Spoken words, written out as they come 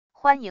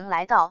欢迎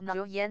来到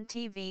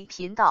NhaUyenTV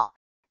频道，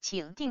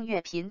请订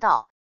阅频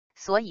道，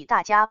所以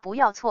大家不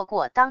要错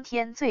过当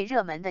天最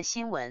热门的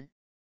新闻。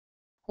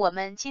我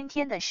们今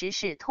天的时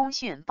事通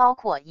讯包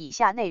括以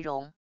下内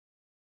容：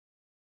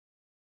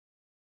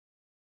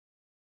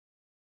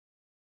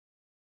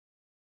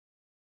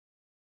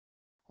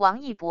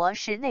王一博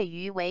是内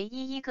娱唯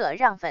一一个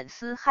让粉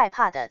丝害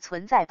怕的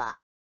存在吧。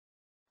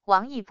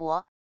王一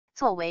博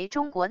作为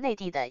中国内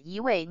地的一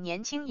位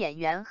年轻演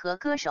员和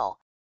歌手，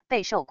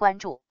备受关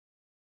注。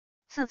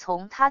自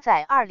从他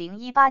在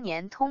2018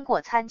年通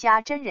过参加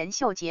真人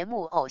秀节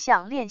目《偶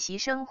像练习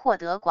生》获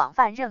得广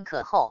泛认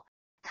可后，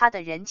他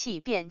的人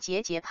气便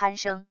节节攀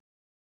升。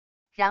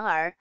然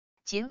而，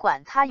尽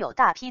管他有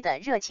大批的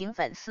热情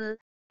粉丝，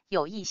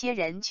有一些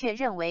人却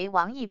认为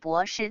王一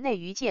博是内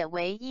娱界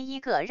唯一一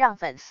个让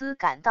粉丝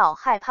感到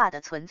害怕的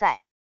存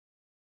在。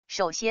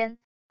首先，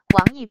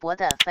王一博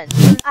的粉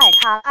丝爱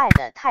他爱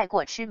得太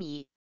过痴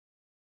迷。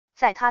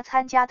在他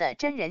参加的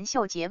真人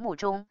秀节目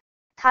中，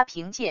他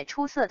凭借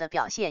出色的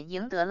表现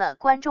赢得了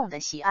观众的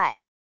喜爱。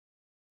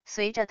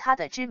随着他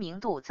的知名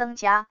度增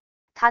加，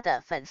他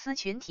的粉丝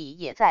群体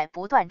也在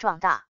不断壮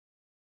大。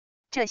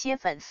这些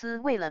粉丝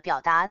为了表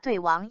达对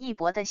王一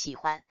博的喜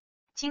欢，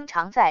经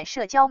常在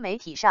社交媒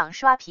体上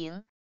刷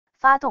屏，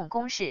发动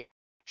攻势，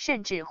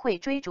甚至会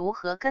追逐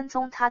和跟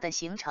踪他的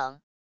行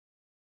程。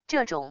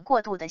这种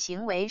过度的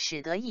行为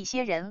使得一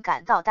些人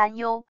感到担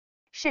忧，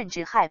甚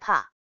至害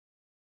怕。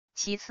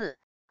其次，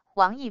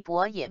王一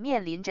博也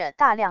面临着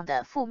大量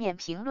的负面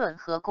评论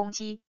和攻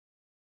击。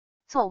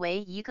作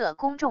为一个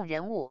公众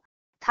人物，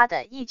他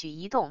的一举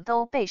一动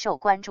都备受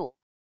关注。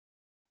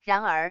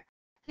然而，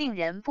令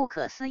人不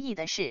可思议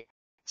的是，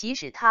即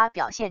使他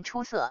表现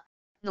出色，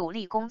努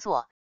力工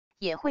作，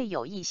也会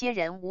有一些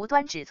人无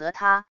端指责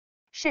他，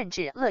甚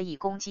至恶意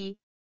攻击。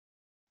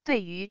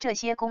对于这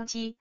些攻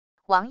击，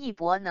王一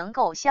博能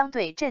够相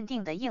对镇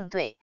定地应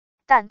对，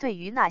但对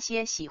于那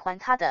些喜欢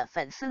他的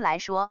粉丝来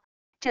说，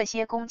这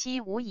些攻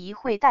击无疑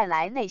会带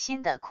来内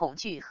心的恐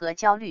惧和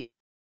焦虑。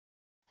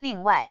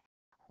另外，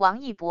王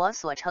一博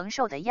所承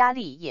受的压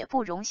力也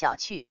不容小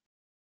觑。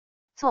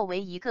作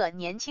为一个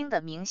年轻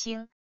的明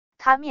星，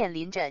他面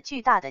临着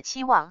巨大的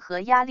期望和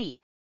压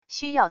力，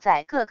需要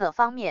在各个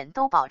方面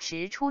都保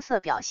持出色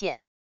表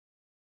现。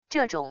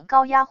这种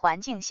高压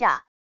环境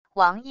下，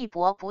王一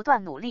博不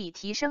断努力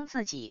提升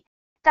自己，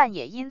但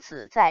也因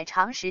此在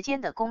长时间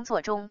的工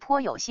作中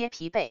颇有些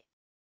疲惫。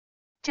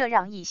这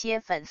让一些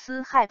粉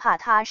丝害怕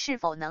他是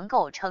否能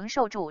够承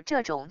受住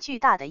这种巨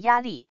大的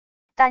压力，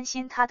担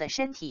心他的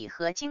身体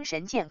和精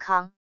神健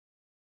康。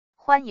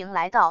欢迎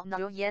来到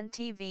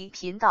NhaUyenTV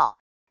频道，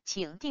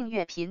请订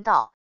阅频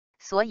道，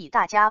所以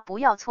大家不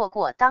要错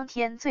过当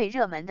天最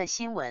热门的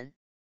新闻。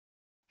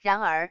然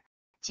而，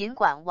尽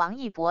管王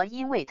一博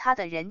因为他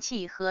的人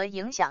气和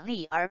影响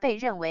力而被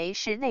认为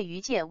是内娱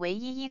界唯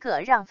一一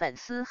个让粉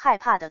丝害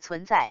怕的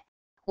存在，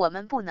我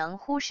们不能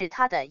忽视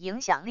他的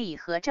影响力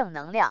和正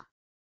能量。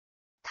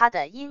他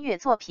的音乐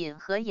作品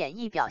和演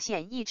艺表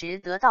现一直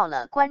得到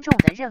了观众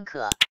的认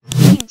可，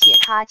并且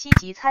他积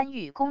极参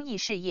与公益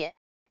事业，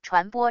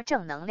传播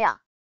正能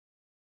量。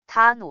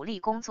他努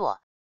力工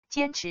作，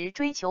坚持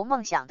追求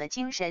梦想的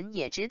精神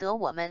也值得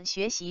我们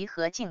学习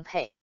和敬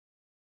佩。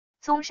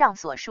综上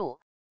所述，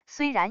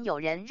虽然有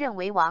人认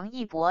为王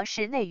一博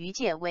是内娱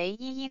界唯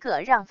一一个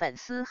让粉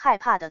丝害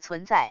怕的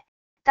存在，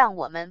但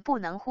我们不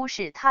能忽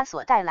视他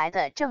所带来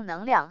的正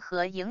能量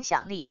和影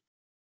响力。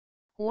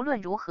无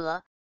论如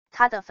何，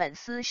他的粉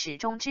丝始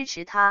终支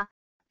持他，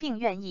并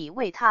愿意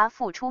为他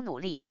付出努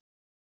力。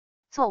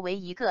作为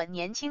一个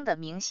年轻的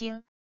明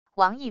星，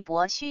王一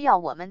博需要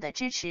我们的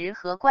支持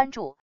和关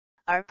注，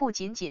而不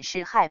仅仅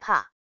是害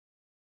怕。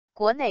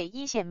国内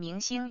一线明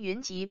星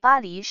云集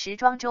巴黎时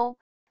装周，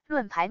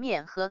论排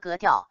面和格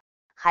调，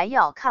还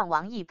要看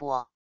王一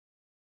博。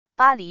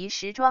巴黎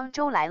时装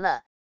周来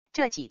了，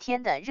这几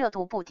天的热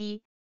度不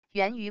低，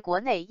源于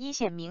国内一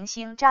线明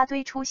星扎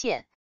堆出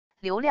现，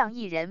流量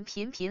艺人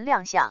频频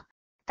亮相，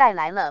带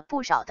来了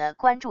不少的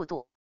关注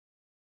度。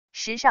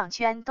时尚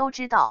圈都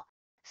知道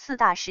，4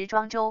大时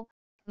装周，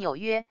纽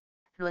约、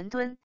伦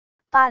敦、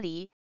巴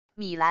黎、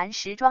米兰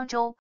时装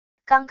周，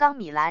刚刚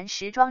米兰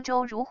时装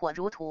周如火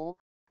如荼，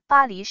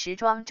巴黎时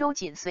装周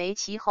紧随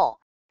其后，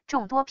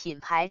众多品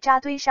牌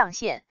扎堆上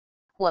线，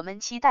我们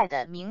期待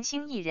的明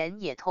星艺人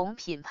也同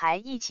品牌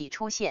一起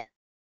出现。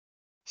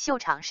秀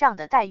场上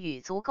的待遇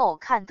足够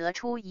看得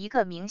出一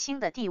个明星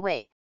的地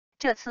位，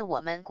这次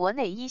我们国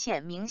内一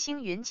线明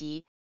星云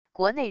集，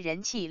国内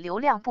人气流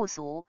量不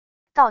俗，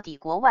到底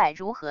国外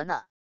如何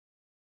呢？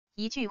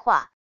一句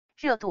话，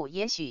热度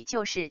也许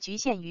就是局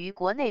限于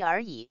国内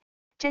而已，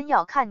真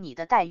要看你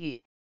的待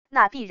遇，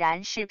那必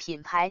然是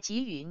品牌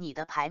给予你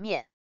的牌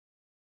面。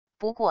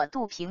不过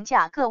度评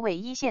价各位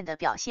一线的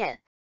表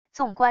现，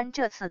纵观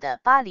这次的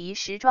巴黎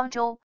时装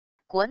周，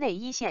国内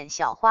一线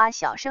小花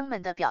小生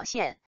们的表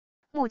现，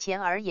目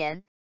前而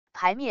言，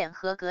牌面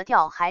和格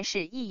调还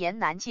是一言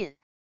难尽，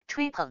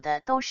吹捧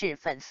的都是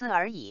粉丝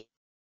而已。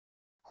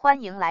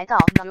欢迎来到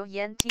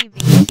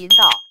NhaUyenTV 频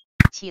道，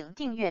请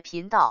订阅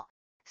频道，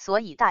所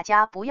以大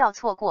家不要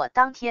错过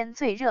当天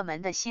最热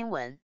门的新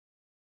闻。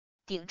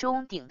顶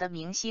中顶的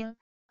明星，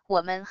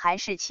我们还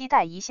是期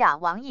待一下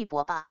王一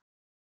博吧。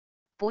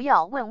不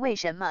要问为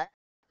什么，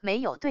没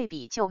有对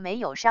比就没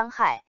有伤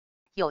害。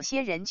有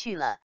些人去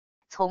了，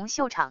从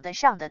秀场的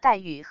上的待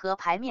遇和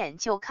牌面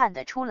就看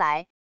得出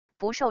来，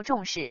不受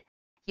重视。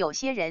有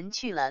些人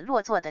去了，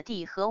落座的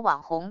地和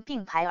网红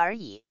并排而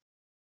已。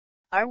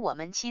而我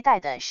们期待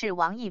的是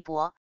王一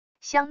博，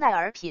香奈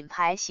儿品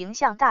牌形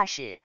象大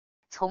使，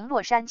从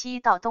洛杉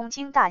矶到东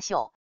京大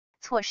秀，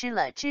错失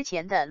了之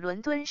前的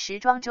伦敦时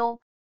装周，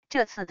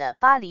这次的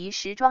巴黎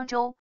时装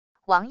周，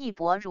王一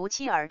博如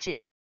期而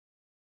至。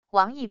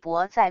王一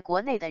博在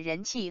国内的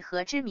人气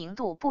和知名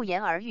度不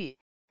言而喻，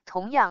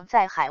同样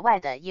在海外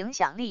的影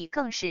响力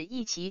更是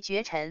一骑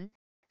绝尘。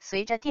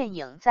随着电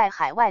影在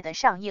海外的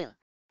上映，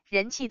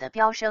人气的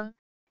飙升，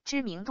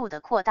知名度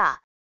的扩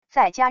大，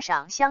再加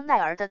上香奈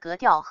儿的格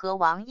调和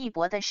王一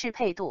博的适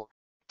配度，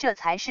这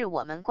才是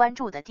我们关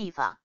注的地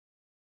方。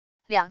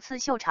2次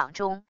秀场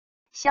中，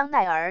香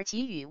奈儿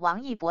给予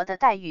王一博的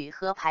待遇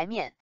和牌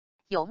面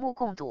有目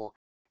共睹，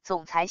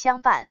总裁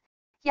相伴，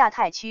亚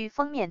太区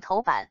封面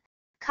头版，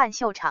看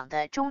秀场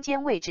的中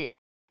间位置，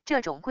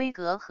这种规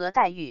格和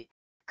待遇，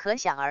可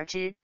想而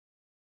知。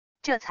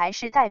这才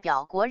是代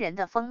表国人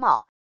的风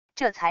貌，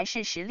这才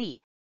是实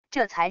力，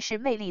这才是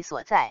魅力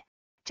所在。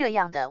这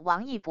样的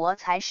王一博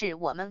才是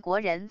我们国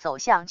人走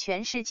向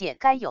全世界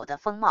该有的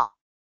风貌。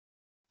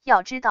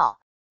要知道，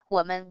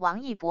我们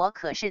王一博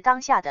可是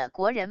当下的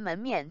国人门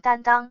面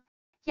担当，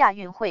亚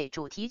运会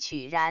主题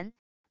曲燃，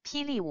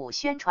霹雳舞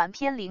宣传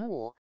片领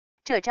舞，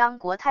这张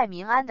国泰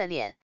民安的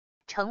脸，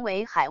成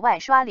为海外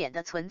刷脸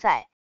的存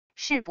在，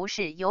是不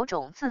是有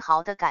种自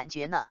豪的感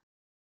觉呢？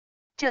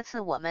这次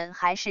我们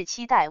还是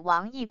期待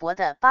王一博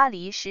的巴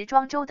黎时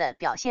装周的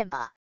表现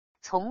吧，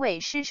从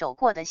未失手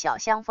过的小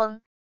香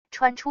风，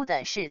穿出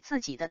的是自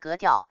己的格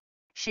调，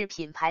是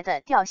品牌的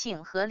调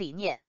性和理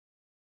念。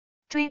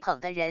追捧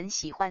的人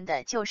喜欢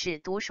的就是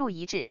独树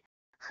一帜。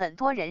很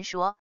多人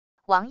说，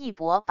王一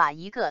博把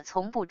一个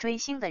从不追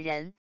星的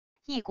人，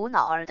一股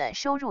脑儿的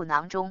收入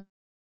囊中。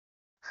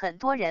很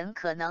多人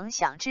可能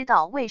想知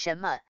道为什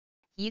么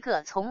一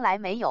个从来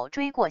没有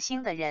追过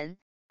星的人，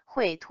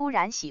会突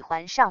然喜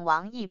欢上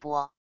王一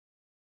博。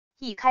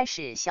一开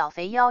始小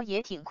肥妖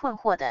也挺困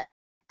惑的，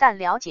但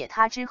了解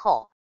他之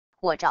后，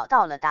我找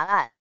到了答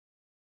案。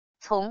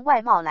从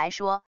外貌来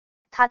说，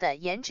他的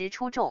颜值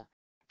出众，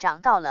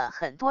长到了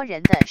很多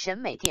人的审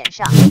美点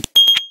上。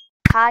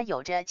他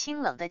有着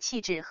清冷的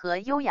气质和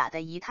优雅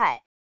的仪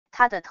态，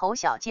他的头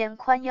小肩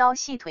宽腰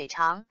细腿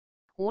长，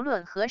无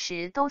论何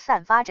时都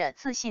散发着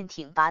自信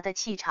挺拔的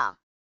气场。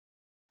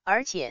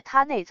而且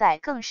他内在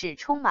更是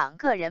充满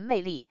个人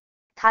魅力，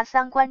他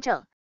三观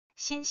正，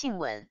心性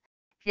稳，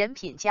人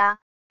品佳，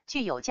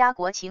具有家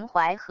国情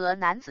怀和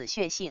男子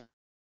血性。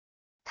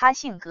他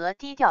性格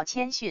低调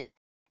谦逊，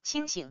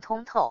清醒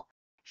通透，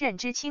认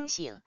知清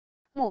醒，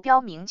目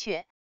标明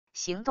确，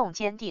行动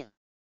坚定。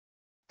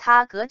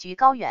他格局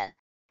高远，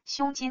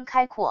胸襟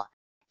开阔，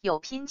有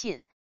拼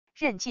劲、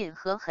韧劲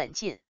和狠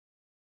劲。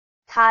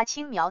他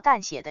轻描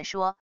淡写的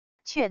说，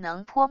却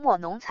能泼墨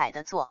浓彩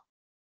的做。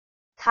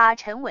他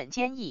沉稳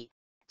坚毅，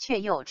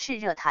却又炽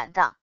热坦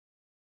荡。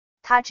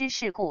他知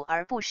世故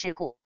而不世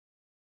故。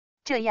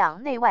这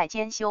样内外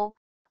兼修，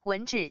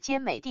文质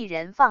兼美的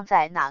人放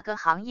在哪个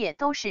行业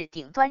都是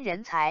顶端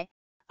人才，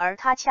而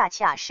他恰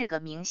恰是个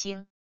明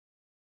星。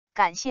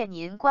感谢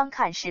您观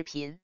看视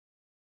频。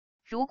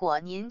如果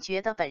您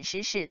觉得本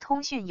时事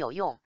通讯有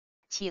用，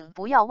请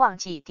不要忘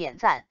记点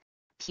赞、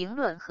评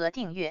论和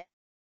订阅。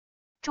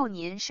祝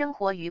您生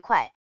活愉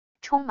快，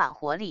充满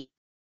活力。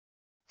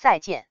再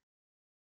见。